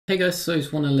Hey guys, so I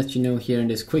just want to let you know here in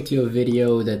this quick little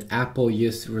video that Apple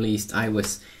just released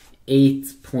iOS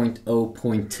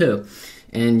 8.0.2,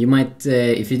 and you might,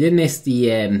 if you did miss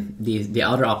the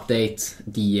other update,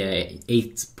 the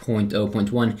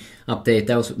 8.0.1 update,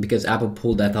 that was because Apple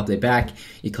pulled that update back.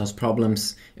 It caused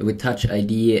problems with Touch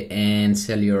ID and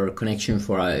cellular connection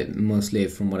for mostly,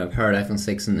 from what I've heard, iPhone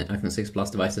 6 and iPhone 6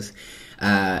 Plus devices.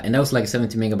 And that was like a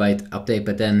 70 megabyte update,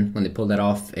 but then when they pulled that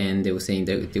off and they were saying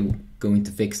that they were going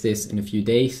to fix this in a few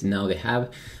days, now they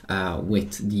have,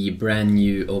 with the brand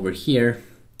new over here,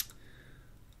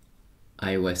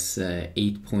 iOS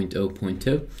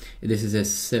 8.0.2. This is a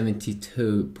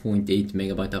 72.8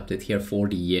 megabyte update here for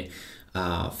the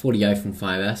iPhone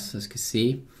 5s. As you can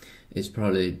see, it's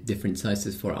probably different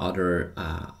sizes for other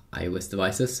iOS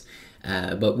devices.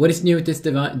 But what is new with this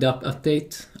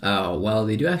update? Well,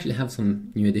 they do actually have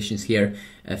some new additions here.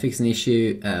 Fix an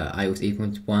issue, iOS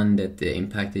 8.1 that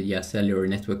impacted cellular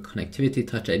network connectivity,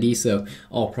 Touch ID. So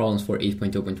all problems for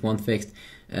 8.0.1 fixed,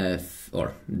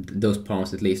 or those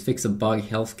problems at least. Fix a bug,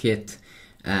 health kit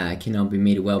can now be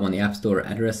made well on the App Store.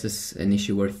 Addresses an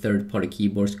issue where third-party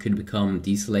keyboards could become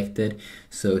deselected.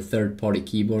 So third-party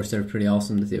keyboards are pretty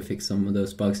awesome that they fix some of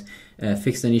those bugs.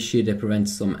 Fixed an issue that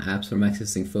prevents some apps from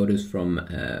accessing photos from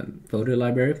photo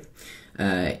library.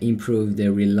 Improve the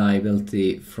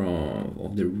reliability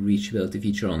of the reachability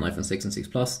feature on iPhone 6 and 6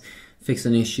 Plus. Fix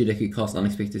an issue that could cause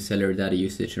unexpected cellular data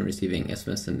usage and receiving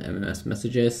SMS and MMS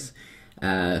messages.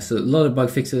 So a lot of bug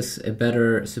fixes,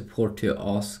 better support to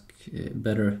ask.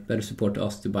 Better support to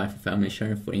ask to buy for family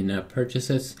sharing for in-app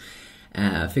purchases.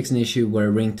 Fix an issue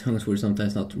where ringtones were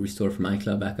sometimes not restored from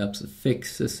iCloud backups.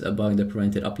 Fixes a bug that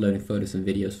prevented uploading photos and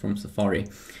videos from Safari.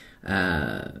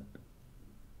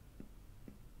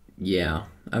 Yeah,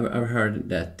 I've heard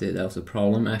that that was a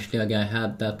problem. Actually, a guy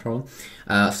had that problem.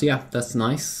 So yeah, that's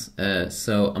nice.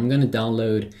 So I'm gonna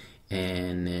download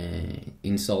and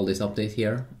install this update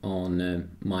here on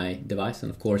my device,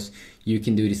 and of course you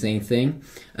can do the same thing.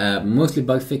 Mostly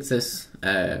bug fixes,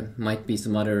 might be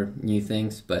some other new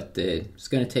things, but it's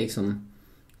gonna take some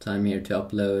time here to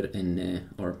upload and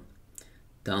or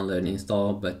download and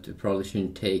install, but it probably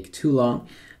shouldn't take too long.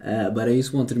 But I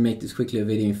just wanted to make this quickly a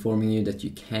video informing you that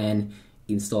you can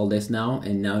install this now,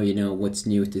 and now you know what's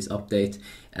new with this update.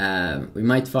 We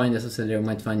might find, as I said, we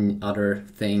might find other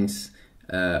things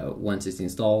once it's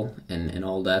installed and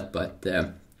all that, but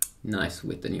nice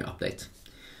with the new update.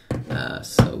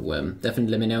 So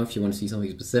definitely let me know if you want to see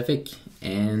something specific,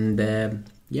 and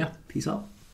yeah, peace out.